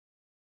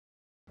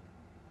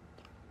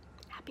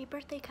Happy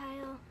birthday,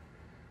 Kyle.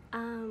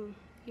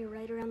 You're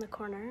right around the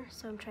corner,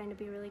 so I'm trying to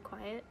be really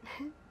quiet.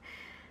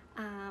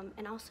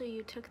 And also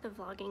you took the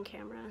vlogging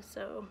camera,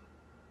 so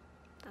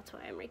that's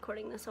why I'm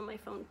recording this on my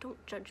phone. Don't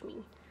judge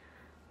me.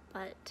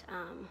 But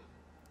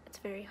it's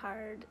very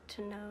hard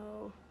to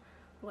know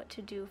what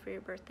to do for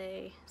your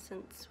birthday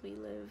since we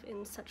live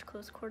in such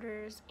close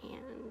quarters,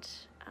 and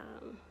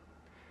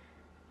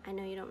I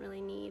know you don't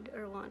really need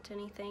or want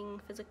anything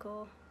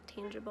physical,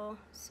 tangible,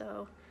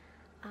 so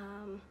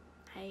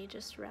I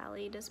just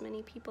rallied as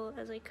many people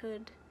as I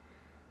could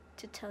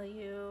to tell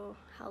you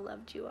how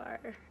loved you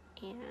are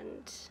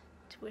and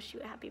to wish you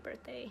a happy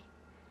birthday.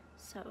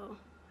 So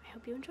I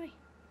hope you enjoy.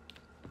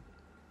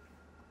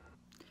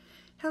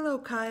 Hello,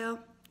 Kyle.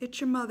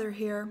 It's your mother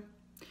here.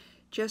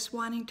 Just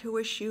wanting to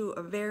wish you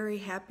a very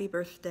happy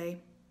birthday.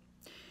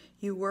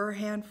 You were a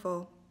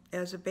handful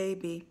as a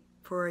baby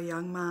for a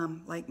young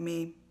mom like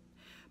me,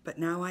 but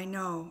now I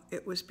know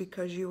it was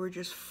because you were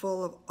just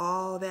full of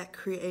all that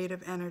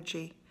creative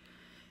energy,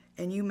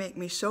 and you make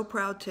me so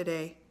proud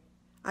today.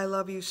 I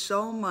love you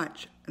so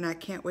much, and I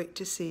can't wait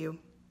to see you.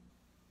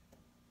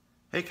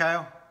 Hey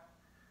Kyle,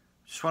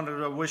 just wanted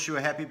to wish you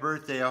a happy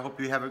birthday. I hope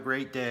you have a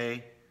great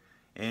day.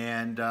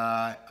 And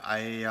I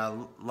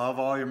love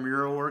all your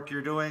mural work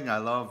you're doing. I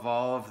love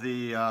all of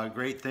the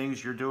great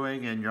things you're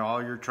doing and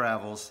all your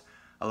travels.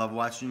 I love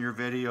watching your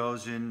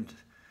videos and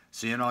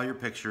seeing all your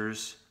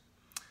pictures.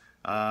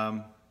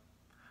 I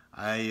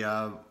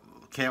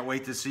can't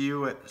wait to see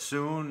you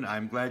soon.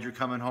 I'm glad you're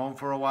coming home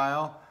for a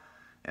while.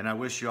 And I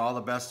wish you all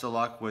the best of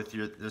luck with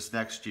this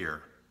next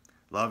year.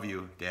 Love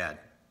you, Dad.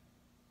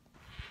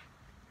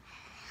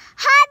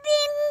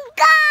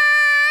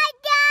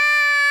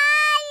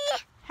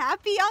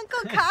 Happy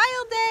Uncle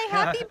Kyle Day!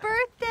 Happy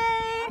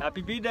birthday!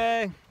 Happy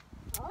B-Day!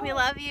 We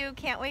love you.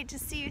 Can't wait to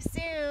see you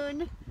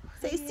soon.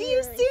 Say see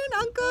you soon,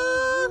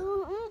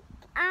 Uncle!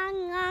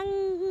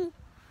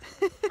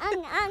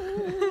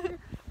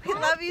 We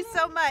love you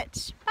so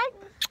much. Bye.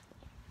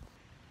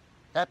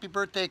 Happy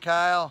birthday,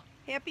 Kyle.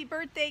 Happy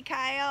birthday,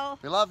 Kyle.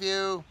 We love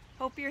you.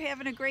 Hope you're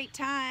having a great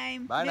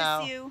time. Bye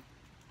now. Miss you.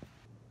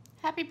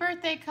 Happy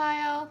birthday,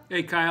 Kyle.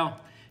 Hey Kyle,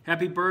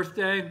 happy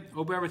birthday.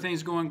 Hope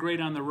everything's going great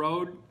on the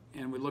road,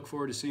 and we look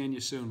forward to seeing you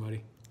soon,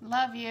 buddy.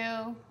 Love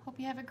you. Hope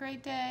you have a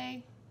great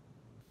day.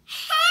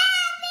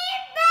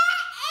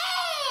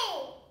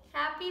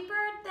 Happy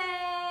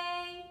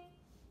birthday!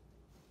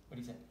 What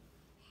do you say?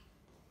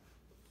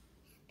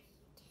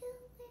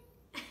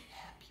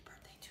 Happy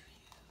birthday to you.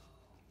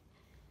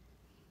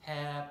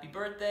 Happy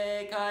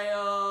birthday,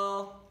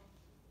 Kyle.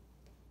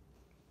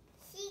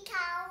 See,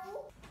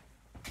 Kyle.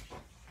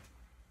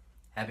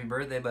 Happy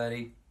birthday,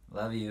 buddy.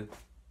 Love you.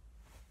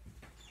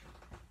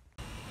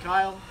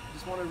 Kyle,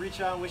 just want to reach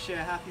out and wish you a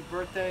happy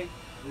birthday.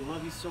 We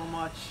love you so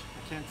much.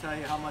 I can't tell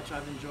you how much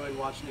I've enjoyed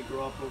watching you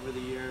grow up over the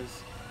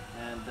years,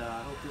 and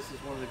I hope this is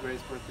one of the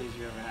greatest birthdays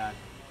you ever had.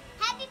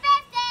 Happy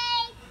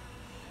birthday!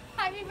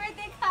 Happy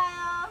birthday,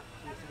 Kyle.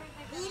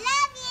 We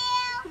love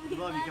you. We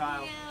love you,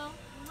 Kyle.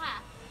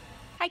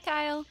 Hi,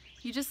 Kyle.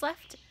 You just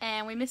left,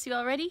 and we miss you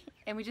already,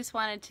 and we just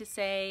wanted to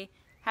say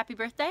happy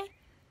birthday.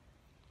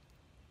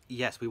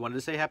 Yes, we wanted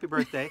to say happy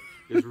birthday.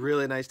 It was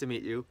really nice to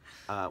meet you.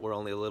 We're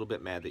only a little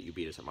bit mad that you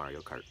beat us at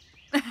Mario Kart.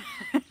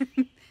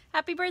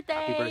 Happy birthday.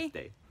 Happy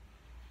birthday.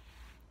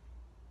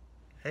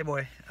 Hey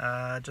boy,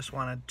 just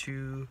wanted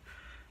to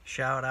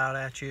shout out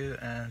at you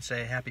and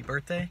say happy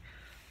birthday.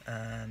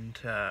 And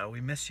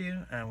we miss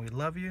you and we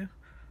love you.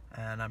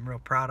 And I'm real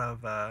proud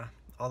of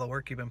all the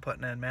work you've been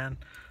putting in, man.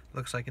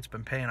 Looks like it's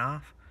been paying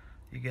off.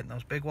 You getting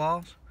those big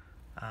walls.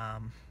 A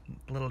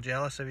little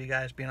jealous of you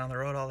guys being on the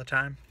road all the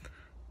time.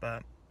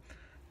 But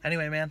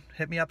anyway, man,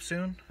 hit me up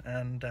soon,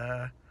 and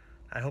I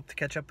hope to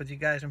catch up with you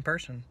guys in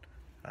person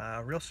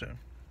real soon.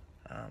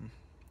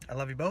 I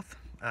love you both.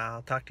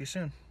 I'll talk to you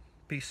soon.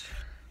 Peace.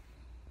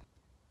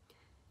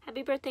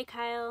 Happy birthday,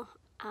 Kyle.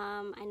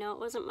 I know it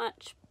wasn't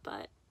much,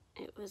 but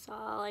it was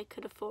all I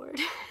could afford.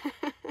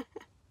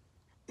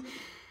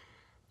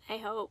 I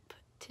hope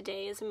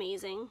today is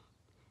amazing,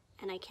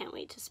 and I can't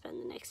wait to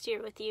spend the next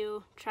year with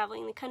you,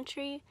 traveling the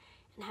country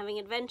and having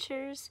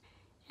adventures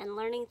and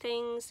learning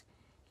things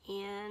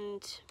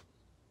and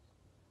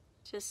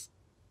just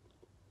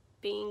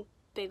being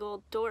big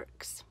old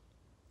dorks.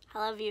 I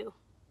love you.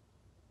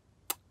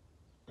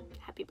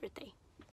 Happy birthday.